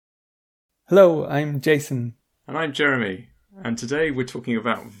Hello, I'm Jason. And I'm Jeremy, and today we're talking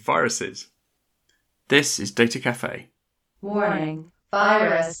about viruses. This is Data Cafe. Warning,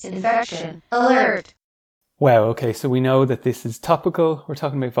 virus infection alert. Wow, okay, so we know that this is topical. We're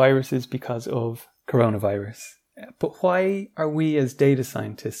talking about viruses because of coronavirus. But why are we as data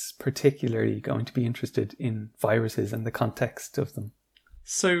scientists particularly going to be interested in viruses and the context of them?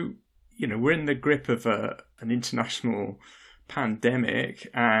 So, we're in the grip of an international pandemic,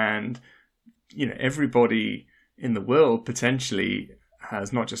 and everybody in the world potentially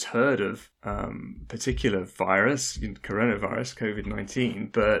has not just heard of particular virus, coronavirus,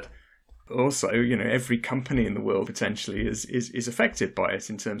 COVID-19, but also, every company in the world potentially is affected by it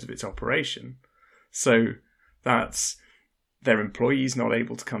in terms of its operation. So that's their employees not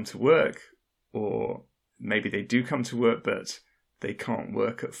able to come to work, or maybe they do come to work, but they can't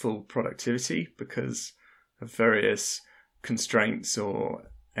work at full productivity because of various constraints or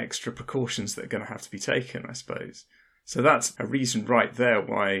extra precautions that are going to have to be taken, I suppose. So that's a reason right there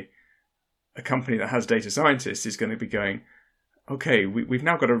why a company that has data scientists is going to be going, okay, we've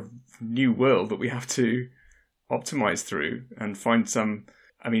now got a new world that we have to optimize through and find some,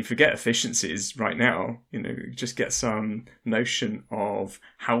 forget efficiencies right now, just get some notion of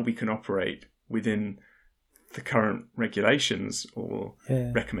how we can operate within the current regulations or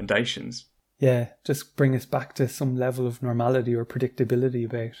recommendations. Yeah, just bring us back to some level of normality or predictability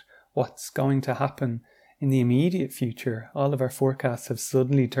about what's going to happen in the immediate future. All of our forecasts have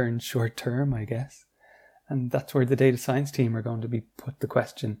suddenly turned short term, I guess. And that's where the data science team are going to be put the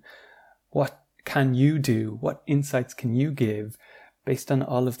question, what can you do? What insights can you give based on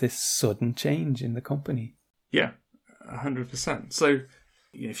all of this sudden change in the company? Yeah, 100%. So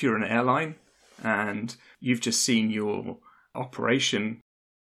if you're an airline and you've just seen your operation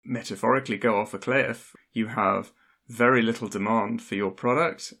metaphorically go off a cliff, you have very little demand for your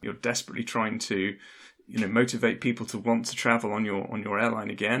product. You're desperately trying to, motivate people to want to travel on your airline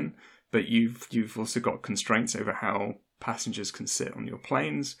again, but you've also got constraints over how passengers can sit on your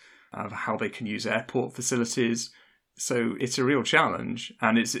planes, how they can use airport facilities. So it's a real challenge,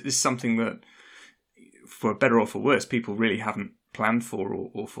 and it's something that, for better or for worse, people really haven't planned for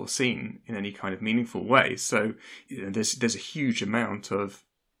or foreseen in any kind of meaningful way. So there's a huge amount of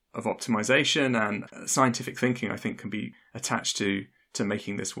optimization and scientific thinking, I think, can be attached to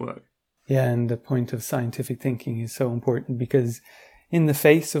making this work. Yeah, and the point of scientific thinking is so important because in the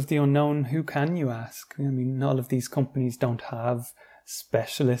face of the unknown, who can you ask? All of these companies don't have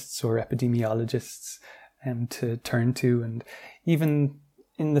specialists or epidemiologists to turn to. And even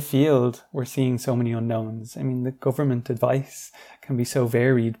in the field, we're seeing so many unknowns. The government advice can be so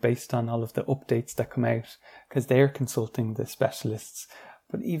varied based on all of the updates that come out because they're consulting the specialists.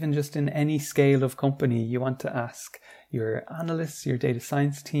 But even just in any scale of company, you want to ask your analysts, your data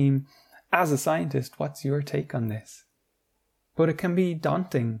science team, as a scientist, what's your take on this? But it can be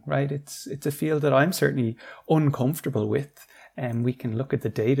daunting, right? It's a field that I'm certainly uncomfortable with. And we can look at the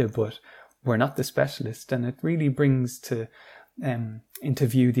data, but we're not the specialist. And it really brings into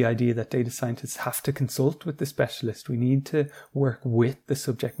view the idea that data scientists have to consult with the specialist. We need to work with the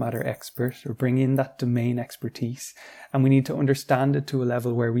subject matter expert or bring in that domain expertise. And we need to understand it to a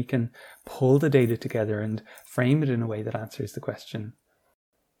level where we can pull the data together and frame it in a way that answers the question.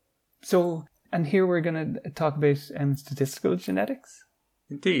 So, and here we're going to talk about statistical genetics.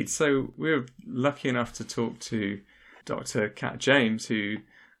 Indeed. So we were lucky enough to talk to Dr. Kat James, who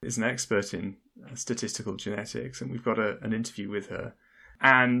is an expert in statistical genetics, and we've got an interview with her.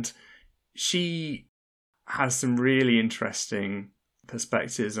 And she has some really interesting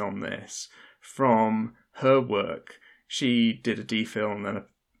perspectives on this from her work. She did a DPhil and then a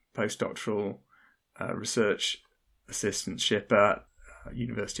postdoctoral research assistantship at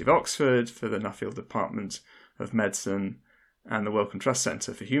University of Oxford for the Nuffield Department of Medicine and the Wellcome Trust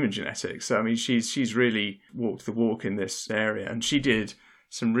Centre for Human Genetics. So, she's really walked the walk in this area, and she did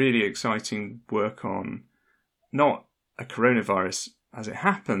some really exciting work on not a coronavirus as it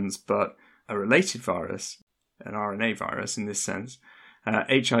happens, but a related virus, an RNA virus in this sense,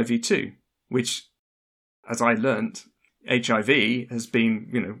 HIV-2, which, as I learnt, HIV has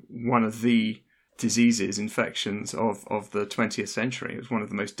been, one of the diseases, infections of the 20th century. It was one of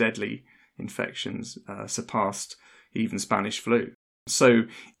the most deadly infections, surpassed even Spanish flu. So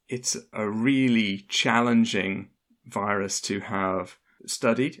it's a really challenging virus to have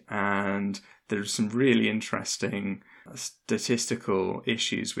studied, and there's some really interesting statistical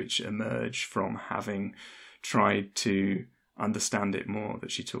issues which emerge from having tried to understand it more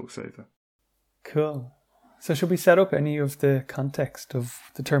that she talks over. Cool. So should we set up any of the context of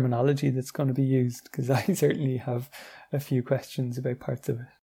the terminology that's going to be used? Because I certainly have a few questions about parts of it.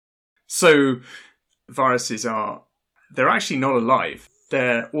 So viruses they're actually not alive.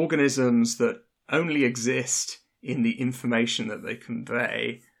 They're organisms that only exist in the information that they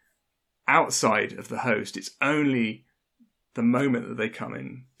convey outside of the host. It's only the moment that they come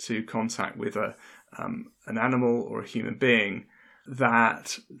into contact with an animal or a human being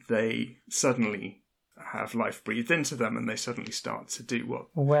that they suddenly have life breathed into them, and they suddenly start to do what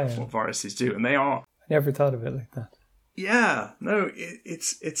viruses do. And they are... I never thought of it like that. Yeah, no,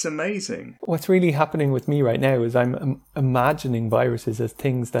 it's amazing. What's really happening with me right now is I'm imagining viruses as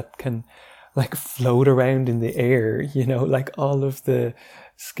things that can like float around in the air, you know, like all of the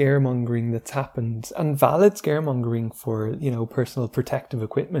scaremongering that's happened, and valid scaremongering for, you know, personal protective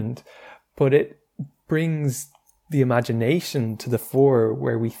equipment, but it brings the imagination to the fore,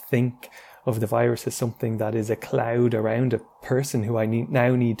 where we think of the virus as something that is a cloud around a person who I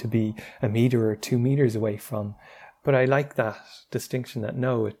now need to be 1 meter or 2 meters away from. But I like that distinction, that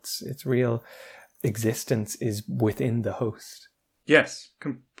no, its real existence is within the host. Yes,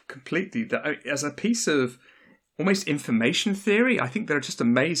 completely. As a piece of almost information theory, I think they're just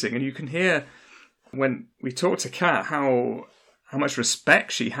amazing. And you can hear when we talk to Kat how much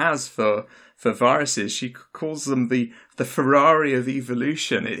respect she has for viruses. She calls them the Ferrari of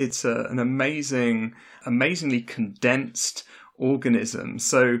evolution. It's an amazingly condensed organism.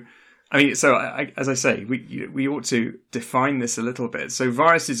 So, I mean, as I say, we ought to define this a little bit. So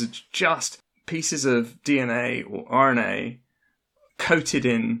viruses are just pieces of DNA or RNA coated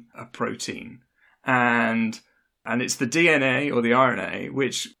in a protein, and it's the DNA or the RNA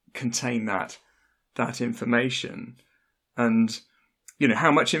which contain that information. And you know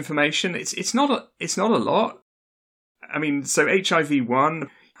how much information? It's not a lot. I mean, so HIV-1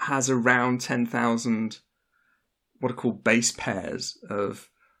 has around 10,000 what are called base pairs of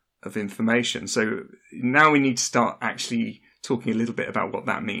information. So now we need to start actually talking a little bit about what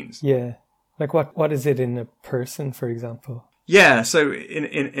that means. Yeah. Like what is it in a person, for example? Yeah, so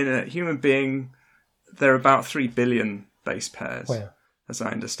in a human being, there are about 3 billion base pairs, as I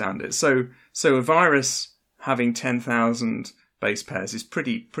understand it. So a virus having 10,000 base pairs is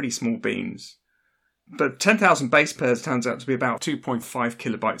pretty small beans. But 10,000 base pairs turns out to be about 2.5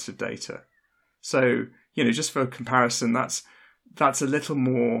 kilobytes of data. So, you know, just for comparison, that's a little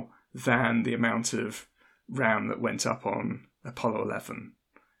more than the amount of RAM that went up on Apollo 11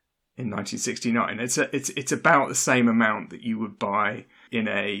 in 1969. It's about the same amount that you would buy in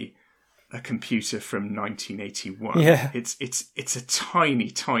a computer from 1981. Yeah. It's a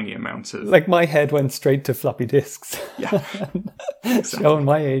tiny amount of... Like my head went straight to floppy disks. Yeah. Exactly. Showing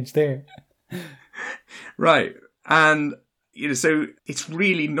my age there. Right. And, you know, so it's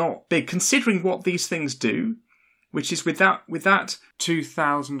really not big, considering what these things do, which is with that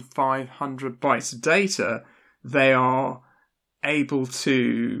 2,500 bytes of data, they are able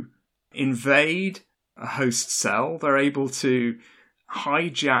to invade a host cell. They're able to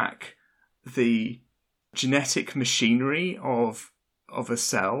hijack the genetic machinery of a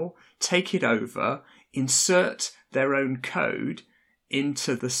cell, take it over, insert their own code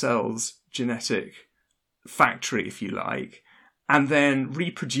into the cell's genetic factory, if you like, and then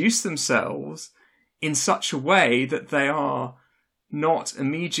reproduce themselves in such a way that they are not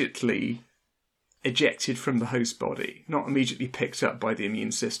immediately ejected from the host body, not immediately picked up by the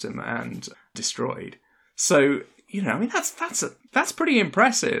immune system and destroyed. So, you know, I mean, that's pretty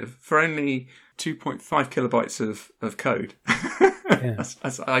impressive for only 2.5 kilobytes of code. Yeah.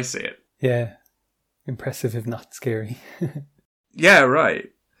 as I see it. Yeah. Impressive, if not scary. Yeah, right.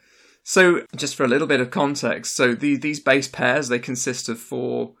 So, just for a little bit of context, so these base pairs, they consist of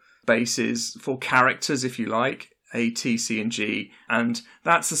 4 bases, 4 characters, if you like, A, T, C, and G, and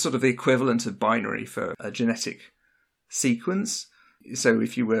that's the sort of the equivalent of binary for a genetic sequence. So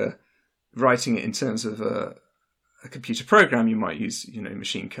if you were writing it in terms of a computer program, you might use, you know,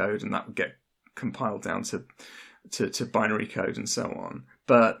 machine code, and that would get compiled down to binary code and so on.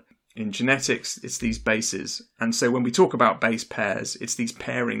 But in genetics, it's these bases. And so when we talk about base pairs, it's these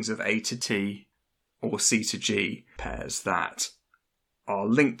pairings of A to T or C to G pairs that are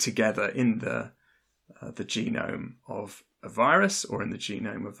linked together in the genome of a virus, or in the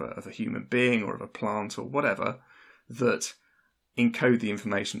genome of a human being or of a plant or whatever, that encode the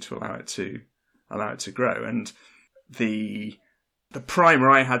information to allow it to grow. And the primer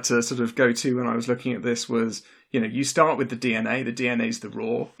I had to sort of go to when I was looking at this was, you know, you start with the DNA. The DNA is the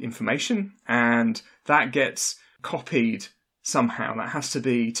raw information, and that gets copied somehow. That has to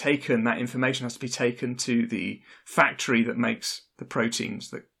be taken, that information has to be taken to the factory that makes the proteins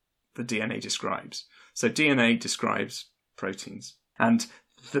that the DNA describes. So DNA describes proteins, and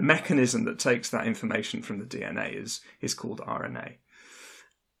the mechanism that takes that information from the DNA is called RNA.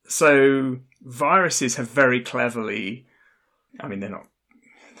 So viruses have very cleverly, I mean, they're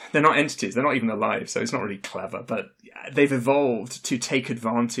not entities, they're not even alive, so it's not really clever, but they've evolved to take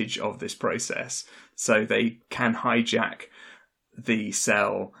advantage of this process. So they can hijack the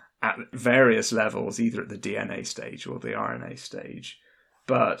cell at various levels, either at the DNA stage or the RNA stage.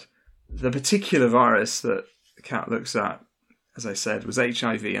 But the particular virus that Kat looks at, as I said, was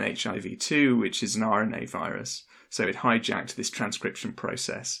HIV and HIV-2, which is an RNA virus. So it hijacked this transcription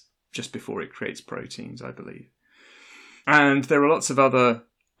process just before it creates proteins, I believe. And there are lots of other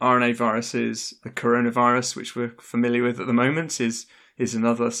RNA viruses. The coronavirus, which we're familiar with at the moment, is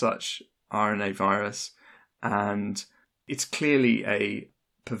another such RNA virus. And it's clearly a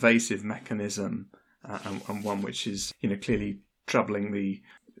pervasive mechanism and one which is, clearly troubling the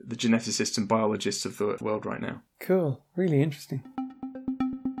geneticists and biologists of the world right now. Cool. Really interesting.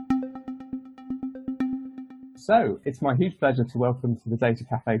 So it's my huge pleasure to welcome to the Data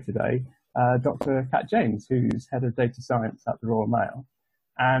Cafe today Dr. Kat James, who's Head of Data Science at the Royal Mail.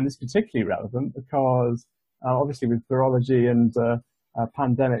 And it's particularly relevant because obviously with virology and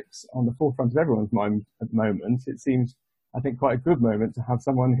pandemics on the forefront of everyone's mind at the moment, it seems, I think, quite a good moment to have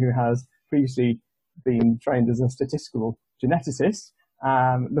someone who has previously been trained as a statistical geneticist,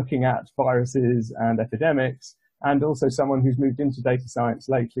 looking at viruses and epidemics, and also someone who's moved into data science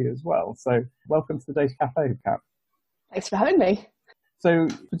lately as well. So welcome to the Data Cafe, Kat. Thanks for having me. So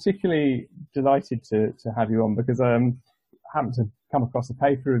particularly delighted to have you on because I happened to come across a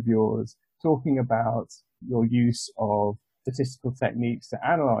paper of yours talking about your use of statistical techniques to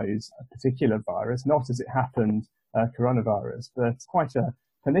analyze a particular virus, not as it happened coronavirus, but quite a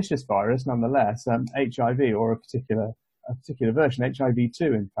pernicious virus nonetheless, HIV, or a particular version, HIV-2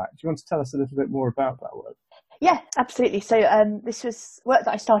 in fact. Do you want to tell us a little bit more about that work? Yeah, absolutely. So this was work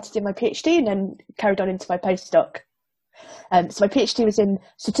that I started in my PhD and then carried on into my postdoc. So my PhD was in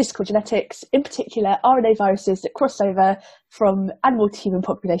statistical genetics, in particular RNA viruses that cross over from animal to human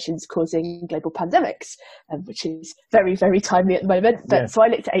populations causing global pandemics, which is very, very timely at the moment. But So I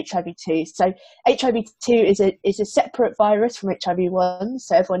looked at HIV-2. So HIV-2 is a separate virus from HIV-1.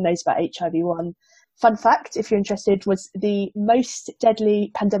 So everyone knows about HIV-1. Fun fact, if you're interested, was the most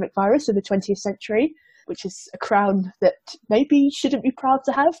deadly pandemic virus of the 20th century, which is a crown that maybe shouldn't be proud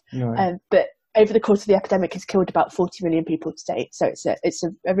to have. No. But over the course of the epidemic, has killed about 40 million people to date. So it's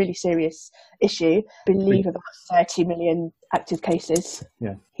a really serious issue. I believe about 30 million active cases.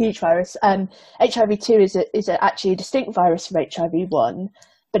 Yeah. Huge virus. HIV-2 is actually a distinct virus from HIV-1,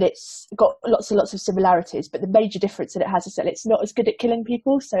 but it's got lots and lots of similarities. But the major difference that it has is that it's not as good at killing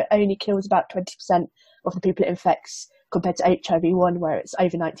people. So it only kills about 20% of the people it infects compared to HIV-1, where it's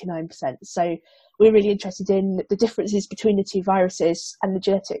over 99%. So we're really interested in the differences between the two viruses and the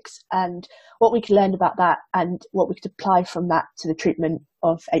genetics and what we can learn about that and what we could apply from that to the treatment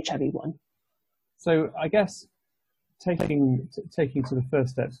of HIV-1. So I guess taking to the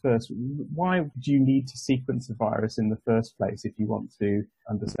first steps first, why do you need to sequence a virus in the first place if you want to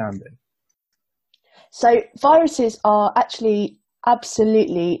understand it? So viruses are actually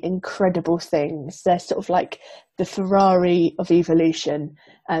absolutely incredible things. They're sort of like the Ferrari of evolution,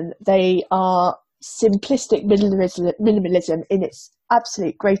 and they are simplistic minimalism in its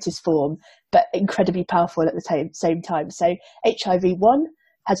absolute greatest form, but incredibly powerful at the same time. So HIV-1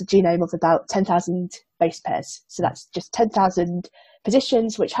 has a genome of about 10,000 base pairs. So that's just 10,000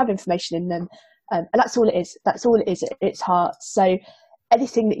 positions which have information in them. And that's all it is. That's all it is at its heart. So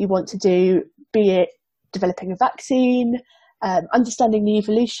anything that you want to do, be it developing a vaccine, understanding the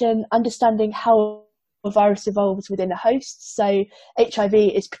evolution, understanding how a virus evolves within a host. So HIV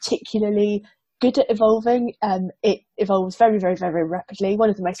is particularly good at evolving. It evolves very, very, very rapidly,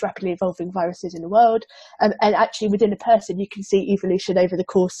 one of the most rapidly evolving viruses in the world. And actually within a person, you can see evolution over the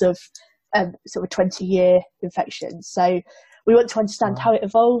course of sort of 20-year infection. So we want to understand how it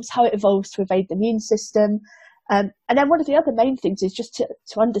evolves to evade the immune system. And then one of the other main things is just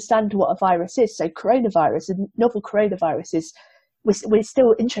to understand what a virus is. So coronavirus and novel coronavirus we're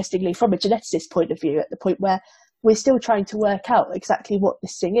still, interestingly, from a geneticist point of view, at the point where we're still trying to work out exactly what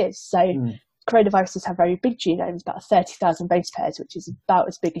this thing is. So coronaviruses have very big genomes, about 30,000 base pairs, which is about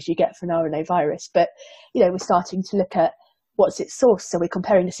as big as you get for an RNA virus. But, we're starting to look at what's its source. So we're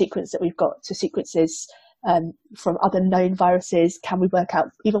comparing the sequence that we've got to sequences from other known viruses. Can we work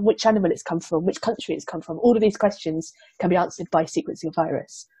out even which animal it's come from, which country it's come from? All of these questions can be answered by sequencing a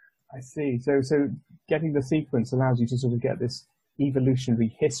virus. I see. So getting the sequence allows you to sort of get this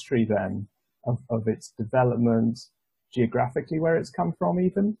evolutionary history then of its development, geographically where it's come from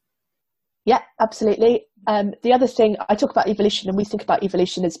even? Yeah, absolutely. The other thing, I talk about evolution, and we think about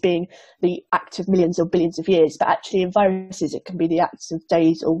evolution as being the act of millions or billions of years, but actually in viruses it can be the act of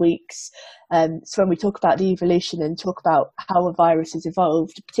days or weeks. So when we talk about the evolution and talk about how a virus has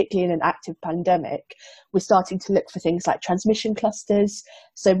evolved, particularly in an active pandemic, we're starting to look for things like transmission clusters.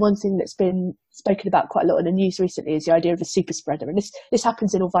 So one thing that's been spoken about quite a lot in the news recently is the idea of a super spreader. And this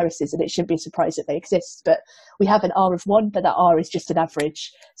happens in all viruses, and it shouldn't be a surprise that they exist. But we have an R of 1, but that R is just an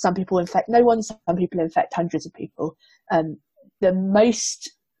average. Some people infect no one, some people infect hundreds of people. The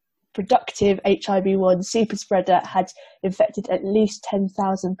most productive HIV-1 super spreader had infected at least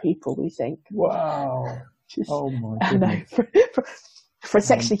 10,000 people, we think. Wow. Oh my goodness. For a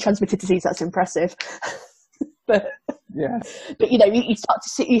sexually transmitted disease, that's impressive. but yes. But you start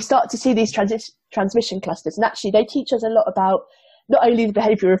to see these transmission clusters, and actually they teach us a lot about not only the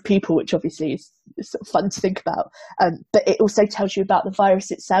behaviour of people, which obviously is sort of fun to think about, but it also tells you about the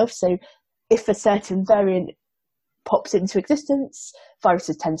virus itself. So if a certain variant pops into existence,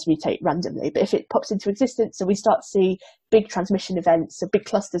 viruses tend to mutate randomly. But if it pops into existence and we start to see big transmission events, so big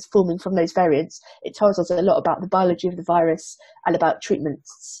clusters forming from those variants, it tells us a lot about the biology of the virus and about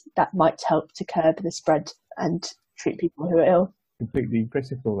treatments that might help to curb the spread and treat people who are ill. Completely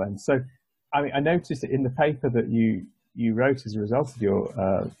critical then. So, I mean, I noticed that in the paper that you wrote as a result of your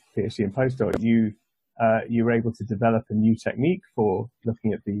PhD and postdoc, you were able to develop a new technique for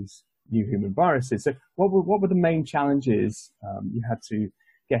looking at these new human viruses. So what were the main challenges you had to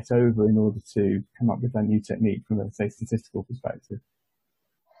get over in order to come up with that new technique from a, say, statistical perspective?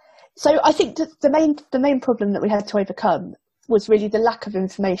 So I think the main problem that we had to overcome was really the lack of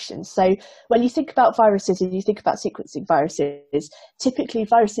information. So when you think about viruses and you think about sequencing viruses, typically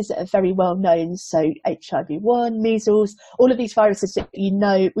viruses that are very well known, so HIV-1, measles, all of these viruses that we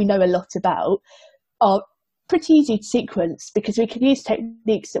know a lot about, are pretty easy to sequence because we can use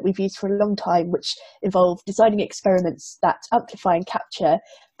techniques that we've used for a long time, which involve designing experiments that amplify and capture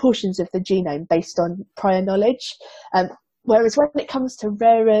portions of the genome based on prior knowledge. Whereas when it comes to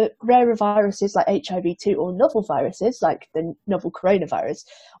rarer viruses like HIV-2 or novel viruses like the novel coronavirus,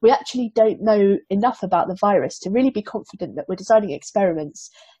 we actually don't know enough about the virus to really be confident that we're designing experiments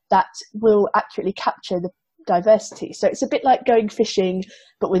that will accurately capture the diversity. So it's a bit like going fishing,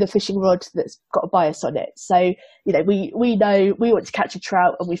 but with a fishing rod that's got a bias on it. So, we know we want to catch a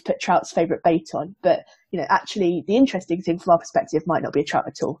trout and we've put trout's favourite bait on, but, actually the interesting thing from our perspective might not be a trout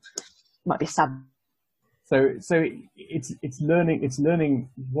at all. It might be a salmon. So it's learning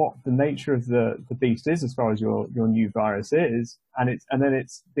what the nature of the beast is as far as your new virus is, and then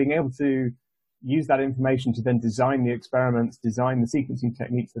it's being able to use that information to then design the experiments, design the sequencing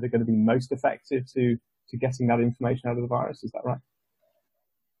techniques that are going to be most effective to getting that information out of the virus. Is that right?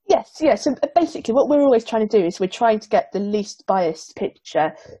 Yes. So basically what we're always trying to do is we're trying to get the least biased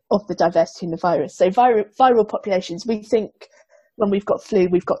picture of the diversity in the virus. So viral populations, we think when we've got flu,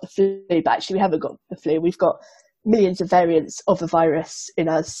 we've got the flu, but actually we haven't got the flu. We've got millions of variants of a virus in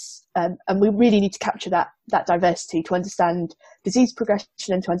us. And we really need to capture that diversity to understand disease progression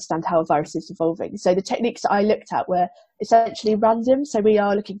and to understand how a virus is evolving. So the techniques that I looked at were essentially random. So we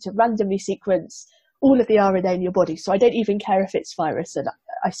are looking to randomly sequence all of the RNA in your body. So I don't even care if it's virus, and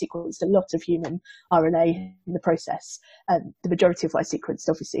I sequenced a lot of human RNA in the process. The majority of what I sequenced,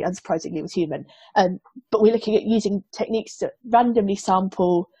 obviously, unsurprisingly, was human. But we're looking at using techniques to randomly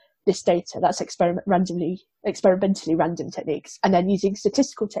sample this data. That's experimentally random techniques. And then using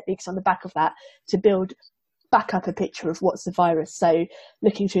statistical techniques on the back of that to build back up a picture of what's the virus. So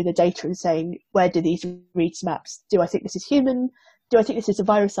looking through the data and saying, where do these read maps? Do I think this is human? Do I think this is a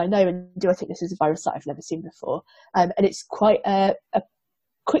virus I know? And do I think this is a virus that I've never seen before? And it's quite a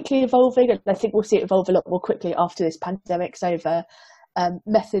quickly evolving, and I think we'll see it evolve a lot more quickly after this pandemic's over,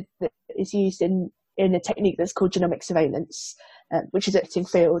 method that is used in a technique that's called genomic surveillance, which is an interesting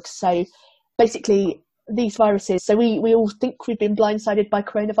field. So basically these viruses, so we all think we've been blindsided by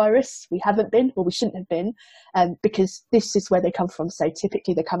coronavirus. We haven't been, or we shouldn't have been, because this is where they come from. So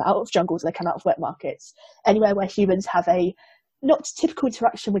typically they come out of jungles, they come out of wet markets, anywhere where humans have a not typical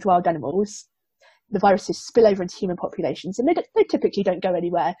interaction with wild animals. The viruses spill over into human populations, and they typically don't go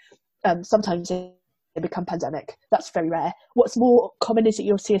anywhere. Sometimes they become pandemic. That's very rare. What's more common is that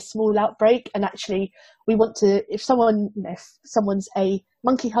you'll see a small outbreak, and actually we want to, if someone's a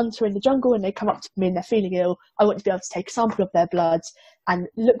monkey hunter in the jungle and they come up to me and they're feeling ill, I want to be able to take a sample of their blood and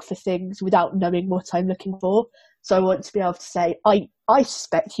look for things without knowing what I'm looking for. So I want to be able to say, I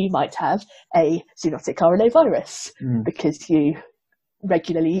suspect you might have a zoonotic RNA virus because you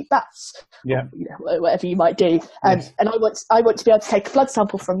regularly eat bats, or, whatever you might do. Yes. And I want to be able to take a blood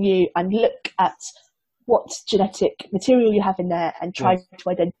sample from you and look at what genetic material you have in there and try to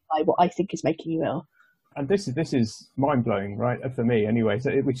identify what I think is making you ill. And this is mind blowing, right? For me, anyway.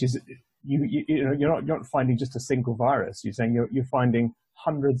 So which is you're not finding just a single virus. You're saying you're finding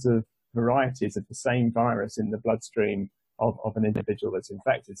hundreds of varieties of the same virus in the bloodstream of an individual that's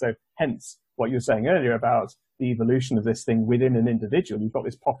infected. So hence what you were saying earlier about the evolution of this thing within an individual. You've got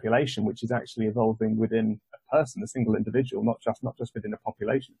this population which is actually evolving within a person, a single individual, not just within a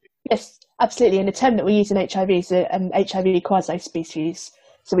population. Yes, absolutely. And the term that we use in HIV is an HIV quasi-species.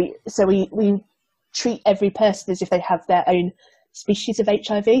 So we treat every person as if they have their own species of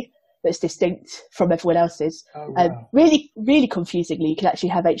HIV that's distinct from everyone else's. Oh, wow. Really, really confusingly, you can actually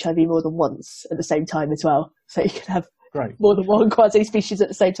have HIV more than once at the same time as well. So you can have more than one quasi-species at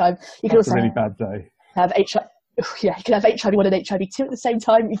the same time. You can also a really bad day. Have HIV. Yeah, you can have HIV1 and HIV2 at the same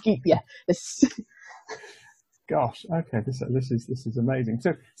time. Gosh, okay, this is amazing.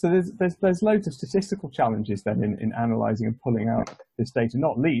 So there's loads of statistical challenges then in analysing and pulling out this data.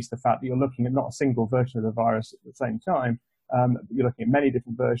 Not least the fact that you're looking at not a single version of the virus at the same time. You're looking at many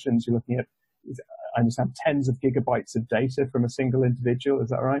different versions. You're looking at, I understand, tens of gigabytes of data from a single individual. Is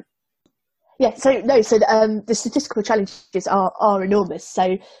that right? Yeah, the statistical challenges are enormous.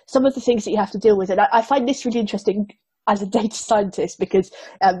 So some of the things that you have to deal with, and I find this really interesting as a data scientist because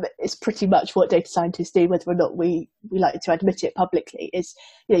it's pretty much what data scientists do, whether or not we like to admit it publicly, is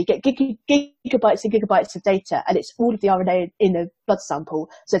you get gigabytes and gigabytes of data, and it's all of the RNA in a blood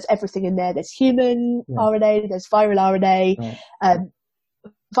sample. So there's everything in there. There's human RNA, there's viral RNA. Right.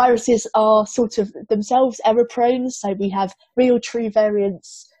 Viruses are sort of themselves error prone, so we have real true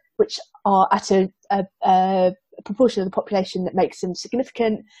variants which are at a proportion of the population that makes them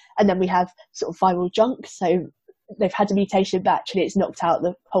significant. And then we have sort of viral junk. So they've had a mutation, but actually it's knocked out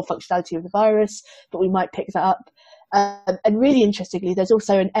the whole functionality of the virus, but we might pick that up. And really interestingly, there's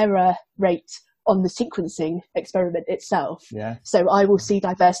also an error rate on the sequencing experiment itself. Yeah. So I will see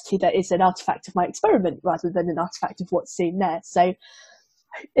diversity that is an artifact of my experiment rather than an artifact of what's seen there. So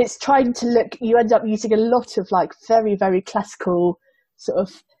it's trying to look, you end up using a lot of like very, very classical sort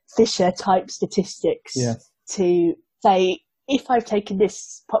of Fisher type statistics to say, if I've taken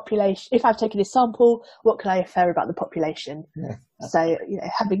this sample, what can I infer about the population? Yeah. So,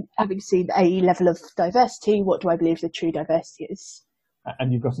 having seen a level of diversity, what do I believe the true diversity is?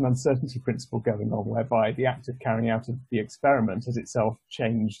 And you've got an uncertainty principle going on whereby the act of carrying out of the experiment has itself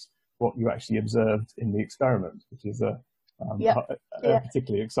changed what you actually observed in the experiment, which is a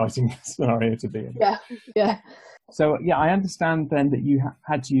particularly exciting scenario to be in. Yeah. So, I understand then that you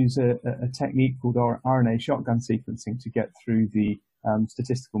had to use a technique called RNA shotgun sequencing to get through the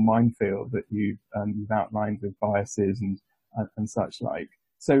statistical minefield that you've outlined with biases and such like.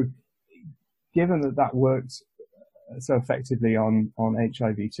 So, given that worked so effectively on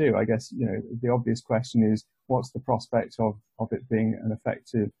HIV-2, I guess, the obvious question is, what's the prospect of it being an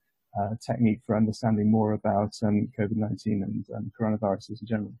effective technique for understanding more about COVID-19 and coronaviruses in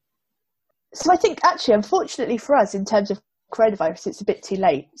general? So I think actually, unfortunately for us, in terms of coronavirus, it's a bit too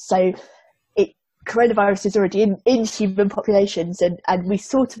late. So coronavirus is already in human populations and we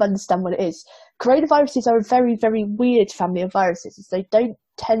sort of understand what it is. Coronaviruses are a very, very weird family of viruses. They don't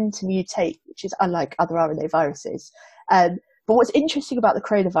tend to mutate, which is unlike other RNA viruses. But what's interesting about the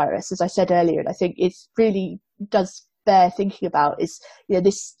coronavirus, as I said earlier, and I think it really does bear thinking about, is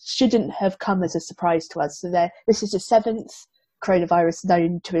this shouldn't have come as a surprise to us. So this is the 7th coronavirus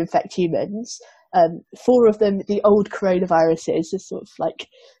known to infect humans. 4 of them, the old coronaviruses, the sort of like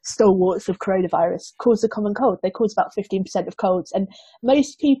stalwarts of coronavirus, cause a common cold. They cause about 15% of colds, and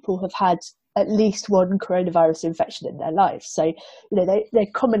most people have had at least one coronavirus infection in their life. So, they're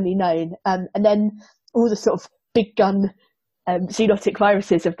commonly known. And then all the sort of big gun zoonotic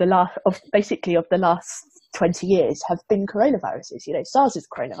viruses of the last 20 years have been coronaviruses. SARS is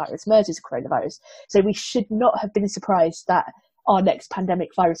a coronavirus, MERS is a coronavirus. So we should not have been surprised that our next pandemic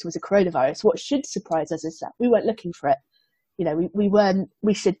virus was a coronavirus. What should surprise us is that we weren't looking for it.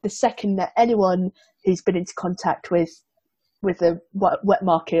 The second that anyone who's been into contact with a wet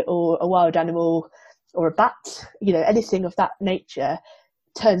market or a wild animal or a bat, anything of that nature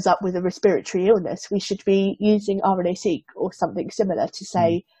turns up with a respiratory illness, we should be using RNA-seq or something similar to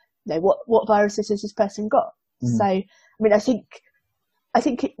say, what viruses has this person got? So, I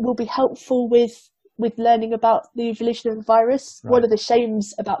think it will be helpful with learning about the evolution of the virus. Right. One of the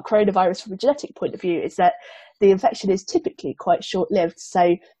shames about coronavirus from a genetic point of view is that the infection is typically quite short-lived,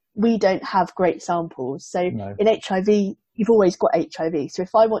 so we don't have great samples. So in HIV, you've always got HIV. So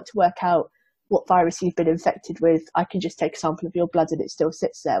if I want to work out what virus you've been infected with, I can just take a sample of your blood and it still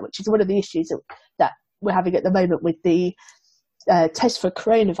sits there, which is one of the issues that we're having at the moment with the test for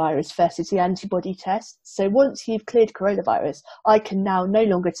coronavirus versus the antibody test. So once you've cleared coronavirus, I can now no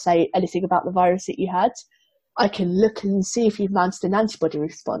longer say anything about the virus that you had. I can look and see if you've mounted an antibody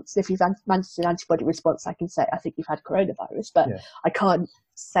response. If you've mounted an antibody response, I can say, I think you've had coronavirus, but I can't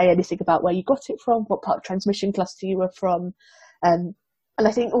say anything about where you got it from, what part of transmission cluster you were from. And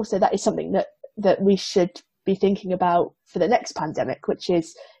I think also that is something that we should be thinking about for the next pandemic, which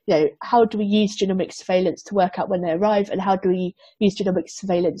is, how do we use genomic surveillance to work out when they arrive, and how do we use genomic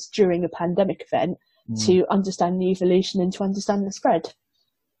surveillance during a pandemic event to understand the evolution and to understand the spread?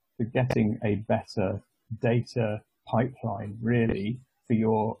 So getting a better data pipeline really for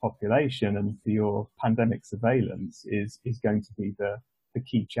your population and for your pandemic surveillance is going to be the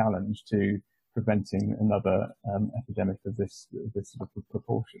key challenge to preventing another epidemic of this sort of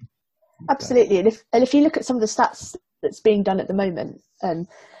proportion. Absolutely, and if you look at some of the stats that's being done at the moment,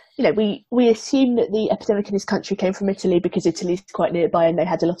 we assume that the epidemic in this country came from Italy because Italy's quite nearby and they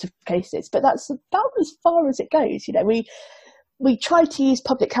had a lot of cases, but that's about as far as it goes. We try to use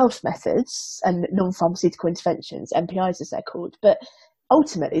public health methods and non-pharmaceutical interventions, NPIs as they're called, but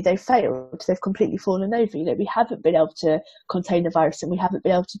ultimately they've failed. They've completely fallen over. We haven't been able to contain the virus and we haven't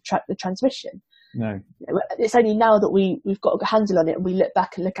been able to track the transmission. No. It's only now that we've got a handle on it and we look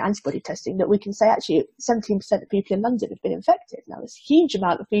back and look at antibody testing that we can say actually 17% of people in London have been infected. Now there's a huge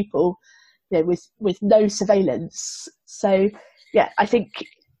amount of people with no surveillance. So I think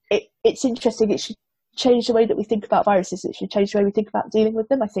it's interesting. It should change the way that we think about viruses. It should change the way we think about dealing with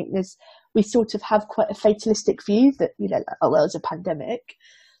them. I think we sort of have quite a fatalistic view that it's a pandemic.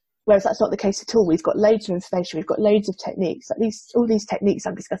 Whereas that's not the case at all. We've got loads of information. We've got loads of techniques. At least all these techniques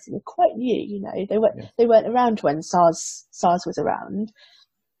I'm discussing are quite new. They weren't around when SARS was around.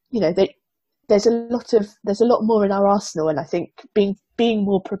 There's a lot more in our arsenal, and I think being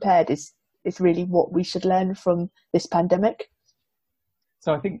more prepared is really what we should learn from this pandemic.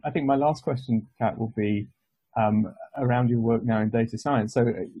 So I think my last question, Kat, will be around your work now in data science. So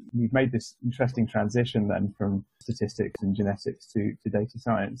you've made this interesting transition then from statistics and genetics to data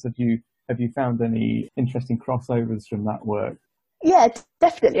science. Have you found any interesting crossovers from that work? Yeah,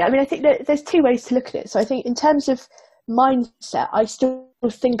 definitely. I mean, I think that there's two ways to look at it. So I think in terms of mindset, I still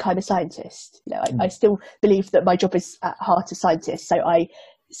think I'm a scientist. I still believe that my job is at heart a scientist. So I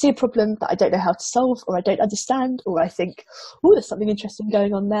see a problem that I don't know how to solve, or I don't understand, or I think, there's something interesting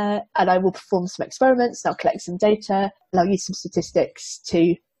going on there, and I will perform some experiments, and I'll collect some data, and I'll use some statistics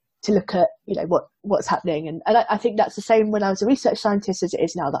to look at, what's happening. And I think that's the same when I was a research scientist as it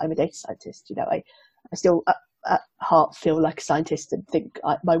is now that I'm a data scientist. I still at heart feel like a scientist and think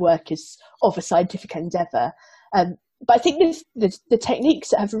my work is of a scientific endeavour. But I think the techniques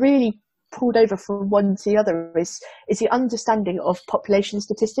that have really pulled over from one to the other is the understanding of population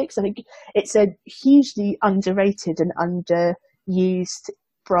statistics. I think it's a hugely underrated and underused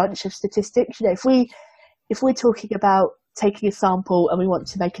branch of statistics. If we're talking about taking a sample and we want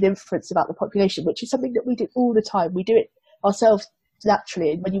to make an inference about the population, which is something that we do all the time, we do it ourselves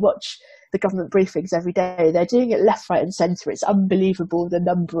naturally. And when you watch the government briefings every day, they're doing it left, right and centre. It's unbelievable the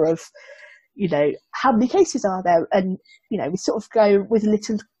number of, how many cases are there? And, we sort of go with a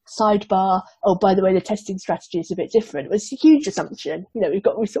little sidebar, by the way, the testing strategy is a bit different. It was a huge assumption.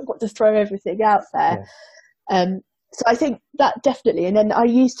 We've sort of got to throw everything out there. Yeah. So I think that definitely. And then I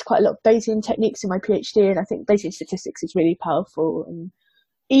used quite a lot of Bayesian techniques in my PhD, and I think Bayesian statistics is really powerful. And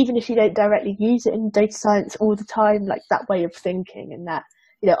even if you don't directly use it in data science all the time, like that way of thinking, and that,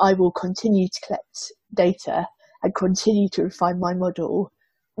 I will continue to collect data and continue to refine my model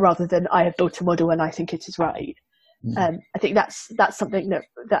rather than I have built a model and I think it is right. I think that's something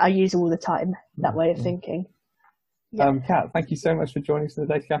that I use all the time, that way of thinking. Yeah. Kat, thank you so much for joining us in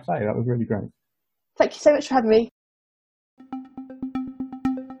the Data Cafe. That was really great. Thank you so much for having me.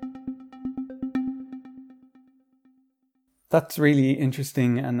 That's really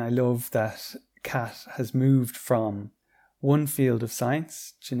interesting, and I love that Kat has moved from one field of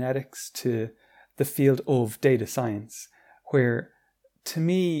science, genetics, to the field of data science, where, to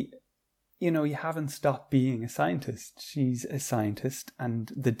me, you haven't stopped being a scientist. She's a scientist, and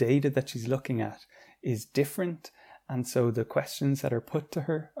the data that she's looking at is different, and so the questions that are put to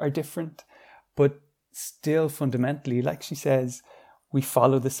her are different, but still fundamentally, like she says, we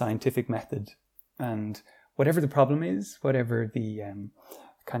follow the scientific method, and whatever the problem is, whatever the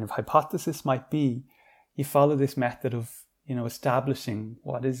kind of hypothesis might be, you follow this method of, establishing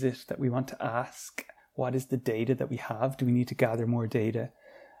what is it that we want to ask, what is the data that we have, do we need to gather more data,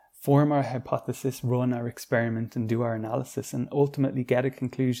 form our hypothesis, run our experiment and do our analysis, and ultimately get a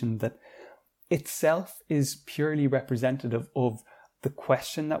conclusion that itself is purely representative of the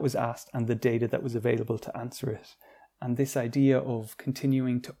question that was asked and the data that was available to answer it. And this idea of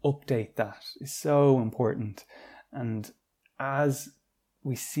continuing to update that is so important. And as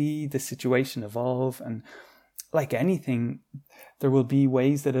we see the situation evolve, and like anything, there will be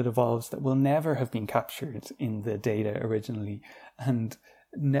ways that it evolves that will never have been captured in the data originally and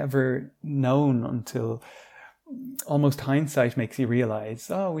never known until almost hindsight makes you realize,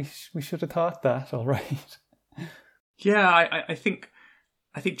 oh, we should have thought that, all right. Yeah, I think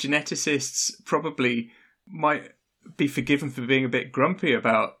geneticists probably might be forgiven for being a bit grumpy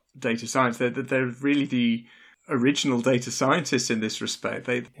about data science. They're really the original data scientists in this respect.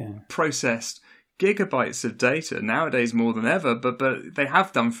 They processed gigabytes of data, nowadays more than ever, but they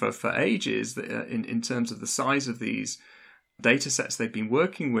have done for ages in terms of the size of these data sets they've been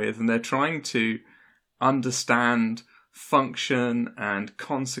working with, and they're trying to understand function and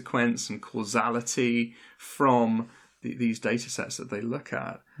consequence and causality from these data sets that they look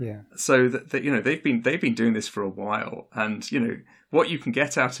at. Yeah. So that they've been doing this for a while, and what you can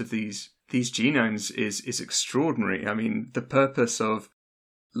get out of these genomes is extraordinary. I mean, the purpose of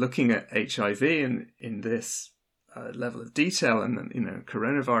looking at HIV in this level of detail, and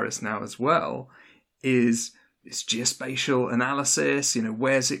coronavirus now as well, is this geospatial analysis.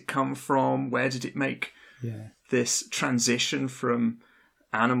 Where's it come from? Where did it make this transition from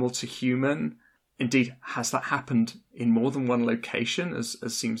animal to human? Indeed, has that happened in more than one location, as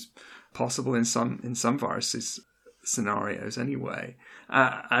seems possible in some viruses scenarios anyway?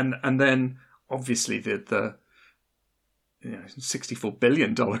 And then obviously the $64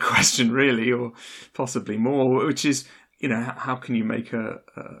 billion question, really, or possibly more, which is how can you make a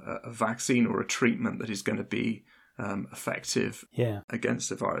vaccine or a treatment that is going to be effective against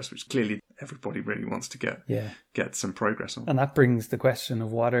the virus, which clearly everybody really wants to get some progress on. And that brings the question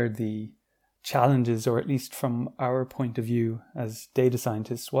of what are the challenges, or at least from our point of view as data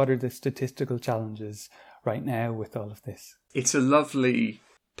scientists, what are the statistical challenges right now with all of this? It's a lovely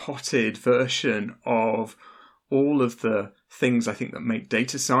potted version of all of the things I think that make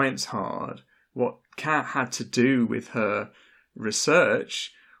data science hard. What Kat had to do with her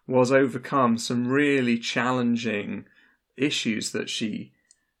research was overcome some really challenging issues that she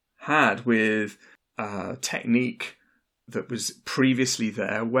had with a technique that was previously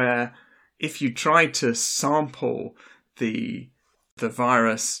there, where if you tried to sample the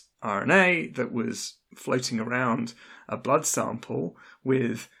virus RNA that was floating around a blood sample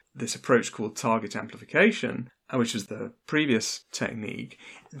with this approach called target amplification, which was the previous technique,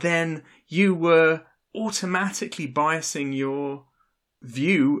 then you were automatically biasing your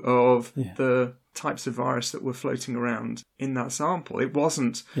view of the types of virus that were floating around in that sample. It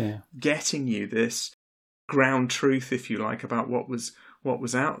wasn't getting you this ground truth, if you like, about what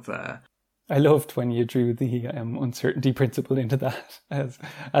was out there. I loved when you drew the uncertainty principle into that.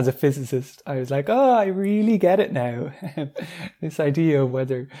 As a physicist, I was like, oh, I really get it now. This idea of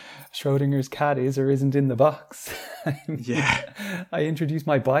whether Schrodinger's cat is or isn't in the box. Yeah. I introduced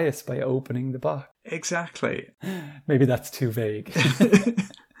my bias by opening the box. Exactly. Maybe that's too vague.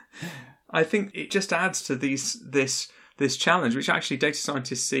 I think it just adds to this challenge, which actually data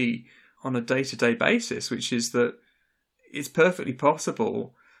scientists see on a day-to-day basis, which is that it's perfectly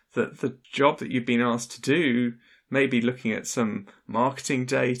possible that the job that you've been asked to do, maybe looking at some marketing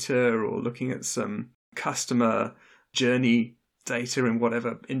data or looking at some customer journey data in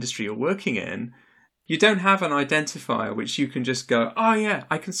whatever industry you're working in, you don't have an identifier which you can just go, oh yeah,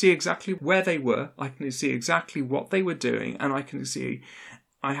 I can see exactly where they were, I can see exactly what they were doing, and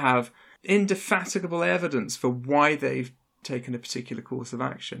I have indefatigable evidence for why they've taken a particular course of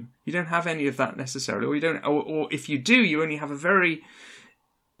action. You don't have any of that necessarily, or if you do, you only have a very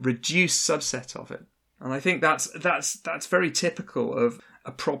reduced subset of it. And I think that's very typical of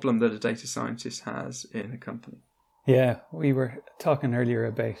a problem that a data scientist has in a company. Yeah, we were talking earlier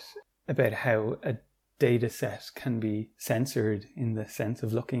about how a data set can be censored in the sense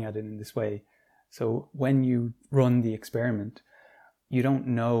of looking at it in this way. So when you run the experiment, you don't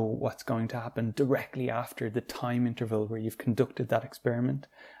know what's going to happen directly after the time interval where you've conducted that experiment.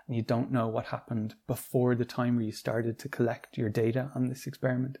 And you don't know what happened before the time where you started to collect your data on this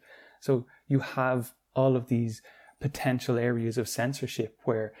experiment. So you have all of these potential areas of censorship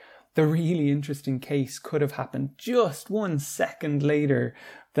where the really interesting case could have happened just 1 second later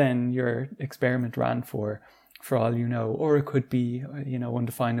than your experiment ran for all you know, or it could be,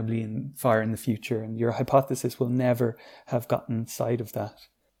 undefinably far in the future, and your hypothesis will never have gotten sight of that.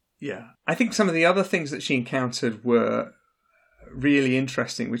 Yeah. I think some of the other things that she encountered were really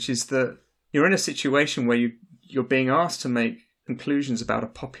interesting, which is that you're in a situation where you're being asked to make conclusions about a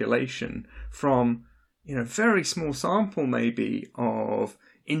population from, very small sample maybe of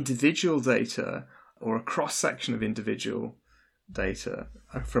individual data or a cross-section of individual data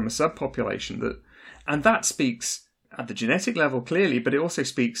from a subpopulation and that speaks at the genetic level clearly, but it also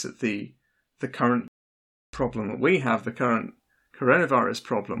speaks at the current problem that we have, the current coronavirus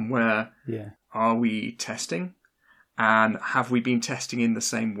problem, where are we testing? And have we been testing in the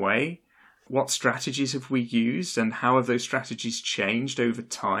same way? What strategies have we used, and how have those strategies changed over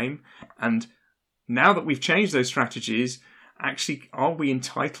time? And now that we've changed those strategies, actually, are we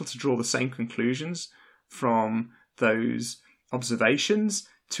entitled to draw the same conclusions from those observations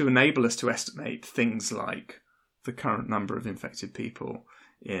to enable us to estimate things like the current number of infected people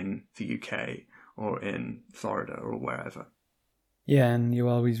in the UK or in Florida or wherever? Yeah, and you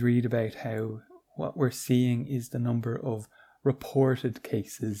always read about how what we're seeing is the number of reported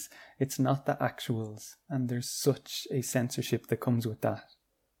cases. It's not the actuals, and there's such a censorship that comes with that.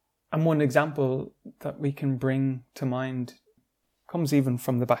 And one example that we can bring to mind comes even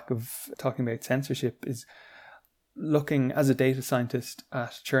from the back of talking about censorship is looking as a data scientist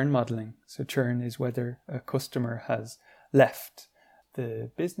at churn modeling. So churn is whether a customer has left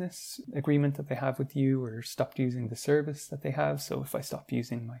the business agreement that they have with you or stopped using the service that they have. So if I stop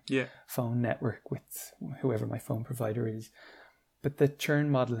using my phone network with whoever my phone provider is. But the churn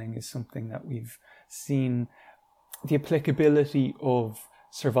modeling is something that we've seen the applicability of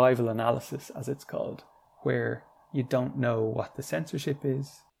survival analysis, as it's called, where you don't know what the censorship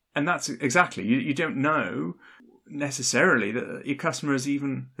is. And that's exactly, you don't know necessarily that your customer has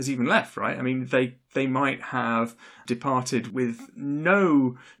even left, right? I mean, they might have departed with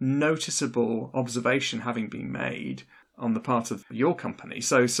no noticeable observation having been made on the part of your company.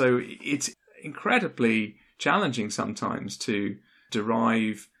 So it's incredibly challenging sometimes to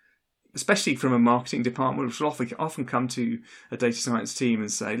derive, especially from a marketing department, which will often come to a data science team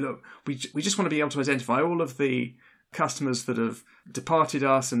and say, look, we just want to be able to identify all of the customers that have departed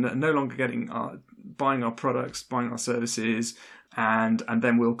us and are no longer buying our products, buying our services, and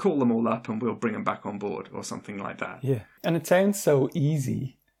then we'll call them all up and we'll bring them back on board or something like that. Yeah, and it sounds so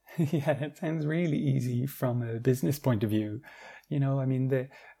easy. Yeah, it sounds really easy from a business point of view. You know, I mean, the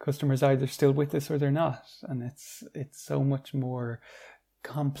customer's either still with us or they're not, and it's so much more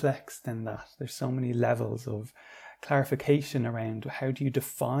complex than that. There's so many levels of clarification around how do you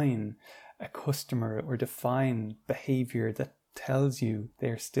define a customer or define behavior that tells you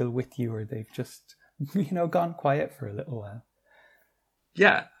they're still with you or they've just, gone quiet for a little while.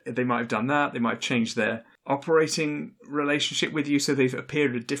 Yeah, they might have done that. They might have changed their operating relationship with you, so they've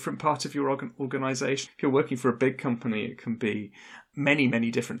appeared at a different part of your organization. If you're working for a big company, it can be many, many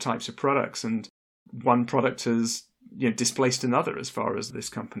different types of products, and one product has displaced another as far as this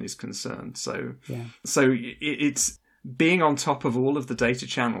company is concerned. So it's being on top of all of the data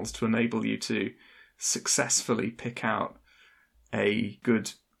channels to enable you to successfully pick out a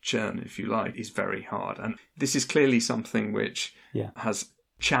good churn, if you like, is very hard. And this is clearly something which has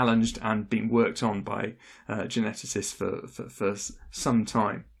challenged and been worked on by geneticists for some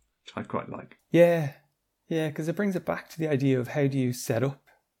time, which I quite like. Yeah, because it brings it back to the idea of how do you set up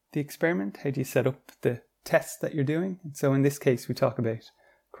the experiment? How do you set up the tests that you're doing? And so in this case, we talk about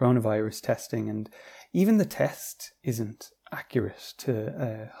coronavirus testing, and even the test isn't accurate to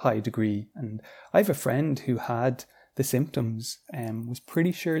a high degree. And I have a friend who had the symptoms and was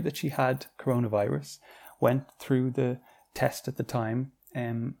pretty sure that she had coronavirus, went through the test at the time,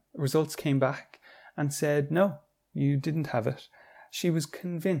 results came back and said, no, you didn't have it. She was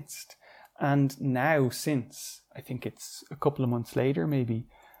convinced. And now, since I think it's a couple of months later, maybe,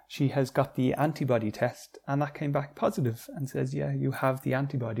 she has got the antibody test and that came back positive and says, yeah, you have the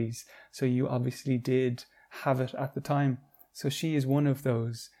antibodies. So you obviously did have it at the time. So she is one of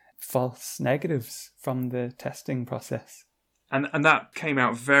those false negatives from the testing process. And that came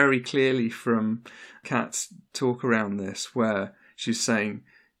out very clearly from Kat's talk around this, where she's saying,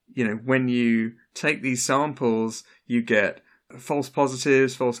 when you take these samples, you get false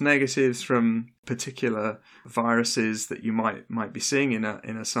positives, false negatives from particular viruses that you might be seeing in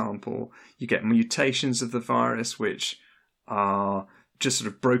a sample. You get mutations of the virus, which are just sort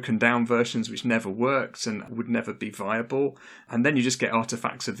of broken down versions which never worked and would never be viable. And then you just get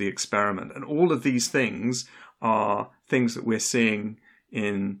artifacts of the experiment. And all of these things are things that we're seeing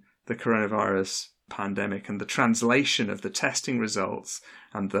in the coronavirus pandemic, and the translation of the testing results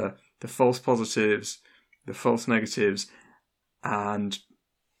and the false positives, the false negatives, and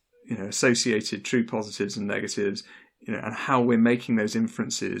associated true positives and negatives, and how we're making those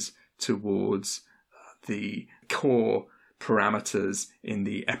inferences towards the core parameters in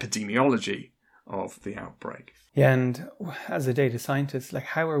the epidemiology of the outbreak. Yeah, and as a data scientist,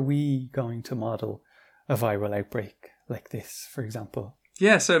 how are we going to model a viral outbreak like this, for example?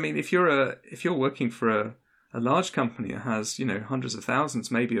 Yeah, so I mean, if you're working for a large company that has, you know, hundreds of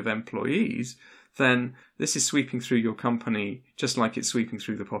thousands maybe of employees, then this is sweeping through your company just like it's sweeping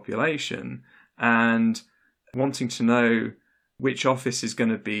through the population, and wanting to know which office is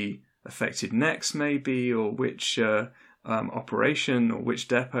going to be affected next maybe, or which operation or which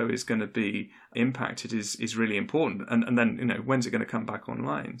depot is going to be impacted is really important. And then, you know, when's it going to come back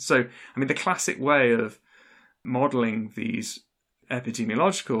online? So, I mean, the classic way of modelling these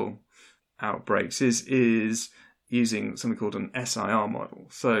epidemiological outbreaks is using something called an SIR model.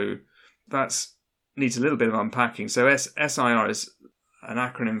 So that needs a little bit of unpacking. So SIR is an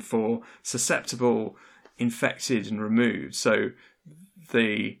acronym for susceptible, infected, and removed. So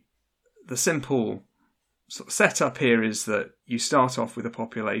the simple sort of setup here is that you start off with a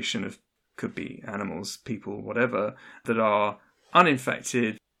population of, could be animals, people, whatever, that are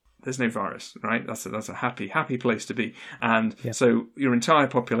uninfected. There's no virus, right? That's a happy place to be. And so your entire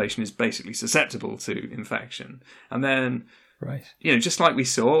population is basically susceptible to infection. And then, right, you know, just like we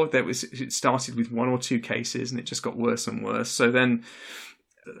saw, it started with 1 or 2 cases and it just got worse and worse. So then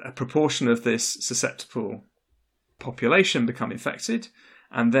a proportion of this susceptible population become infected.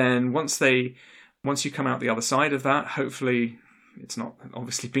 And then once you come out the other side of that, hopefully, it's not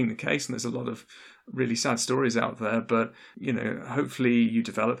obviously been the case, and there's a lot of really sad stories out there, but, you know, hopefully you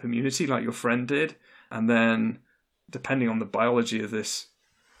develop immunity like your friend did, and then depending on the biology of this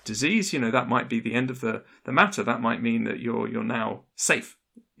disease, you know, that might be the end of the matter. That might mean that you're now safe,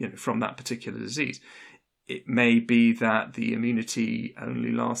 you know, from that particular disease. It may be that the immunity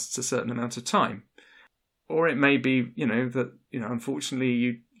only lasts a certain amount of time, or it may be, you know, that, you know,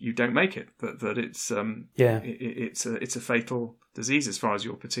 unfortunately you don't make it. That it's it's a fatal disease as far as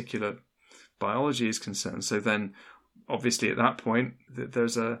your particular biology is concerned. So then, obviously, at that point,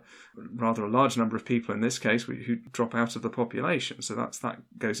 there's a rather a large number of people in this case who drop out of the population. So that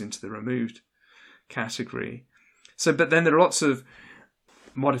goes into the removed category. So, but then there are lots of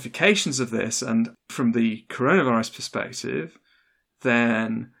modifications of this, and from the coronavirus perspective,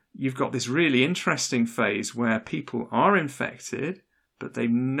 then you've got this really interesting phase where people are infected, but they've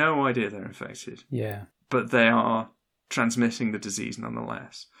no idea they're infected. Yeah. But they are transmitting the disease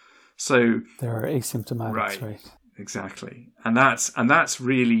nonetheless. So there are asymptomatics, right? Exactly. And that's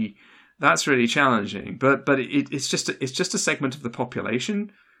really challenging. But it's just a segment of the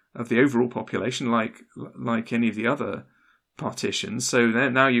population, of the overall population, like any of the other partitions. So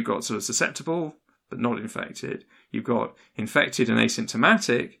then now you've got sort of susceptible but not infected. You've got infected and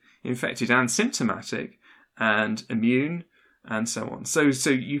asymptomatic, infected and symptomatic, and immune, and so on. So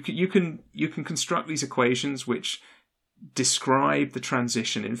you can construct these equations which describe the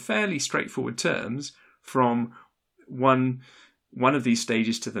transition in fairly straightforward terms from one of these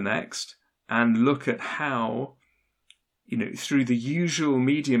stages to the next, and look at how, you know, through the usual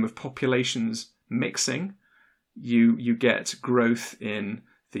medium of populations mixing, you get growth in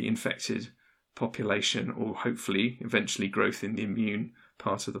the infected population, or hopefully eventually growth in the immune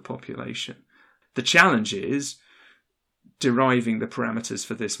part of the population. The challenge is deriving the parameters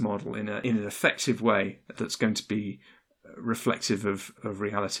for this model in an effective way that's going to be reflective of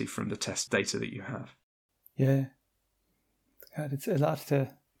reality from the test data that you have. Yeah. God, it's a lot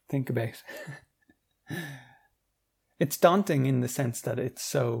to think about. It's daunting in the sense that it's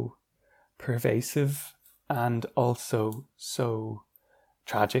so pervasive and also so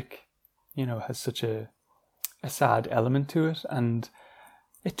tragic, you know, has such a sad element to it. And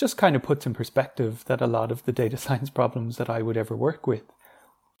it just kind of puts in perspective that a lot of the data science problems that I would ever work with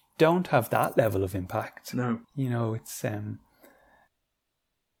don't have that level of impact. No. You know, it's...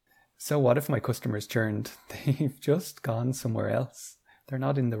 So what if my customers churned? They've just gone somewhere else. They're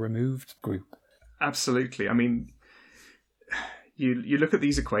not in the removed group. Absolutely. I mean, you look at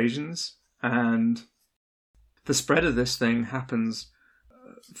these equations, and the spread of this thing happens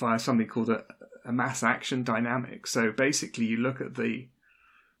via something called a mass action dynamic. So basically, you look at the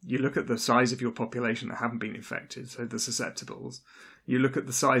size of your population that haven't been infected, so the susceptibles. You look at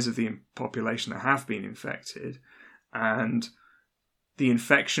the size of the population that have been infected, and the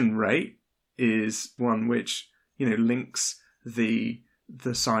infection rate is one which, you know, links the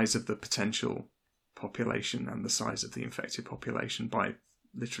size of the potential population and the size of the infected population by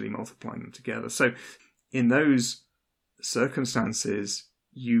literally multiplying them together. So in those circumstances,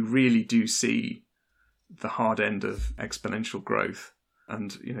 you really do see the hard end of exponential growth.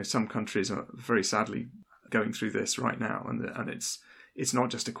 And, you know, some countries are very sadly going through this right now, and it's not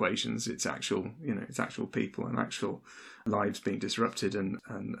just equations, it's actual people and actual lives being disrupted and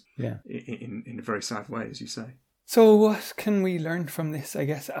in a very sad way, as you say. So what can we learn from this, I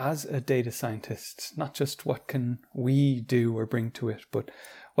guess, as a data scientist? Not just what can we do or bring to it, but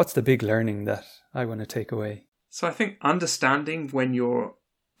what's the big learning that I want to take away? So I think understanding when your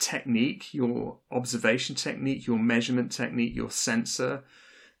technique, your observation technique, your measurement technique, your sensor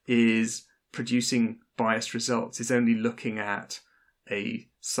is producing biased results, is only looking at a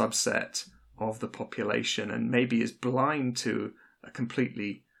subset of the population and maybe is blind to a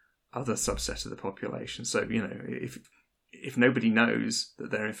completely other subset of the population. So, if nobody knows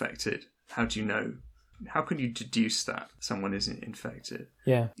that they're infected, how do you know? How can you deduce that someone isn't infected?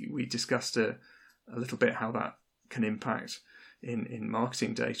 Yeah. We discussed a little bit how that can impact in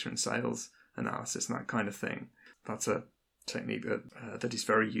marketing data and sales analysis and that kind of thing. That's a technique that is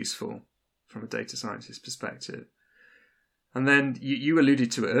very useful from a data scientist perspective. And then you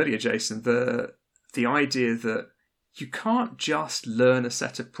alluded to it earlier, Jason, the idea that you can't just learn a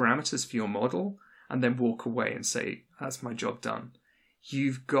set of parameters for your model and then walk away and say, that's my job done.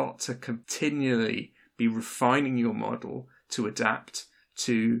 You've got to continually be refining your model to adapt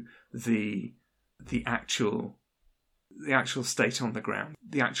to the actual state on the ground,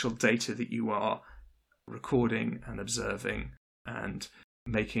 the actual data that you are recording and observing and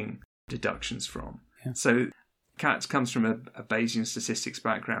making deductions from. Yeah. So Kat comes from a Bayesian statistics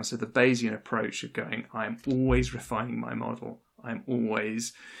background. So the Bayesian approach of going, I'm always refining my model. I'm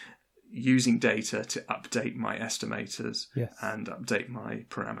always using data to update my estimators and update my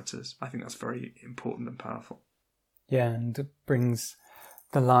parameters. I think that's very important and powerful. Yeah, and it brings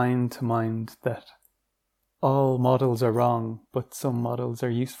the line to mind that all models are wrong, but some models are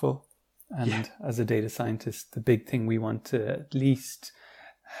useful. And as a data scientist, the big thing we want to at least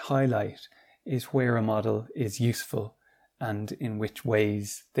highlight is where a model is useful and in which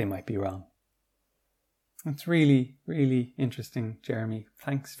ways they might be wrong. That's really, really interesting, Jeremy.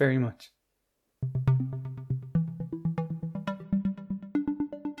 Thanks very much.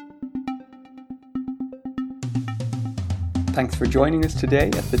 Thanks for joining us today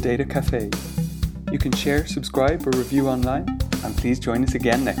at the Data Cafe. You can share, subscribe or review online, and please join us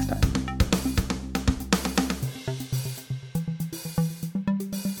again next time.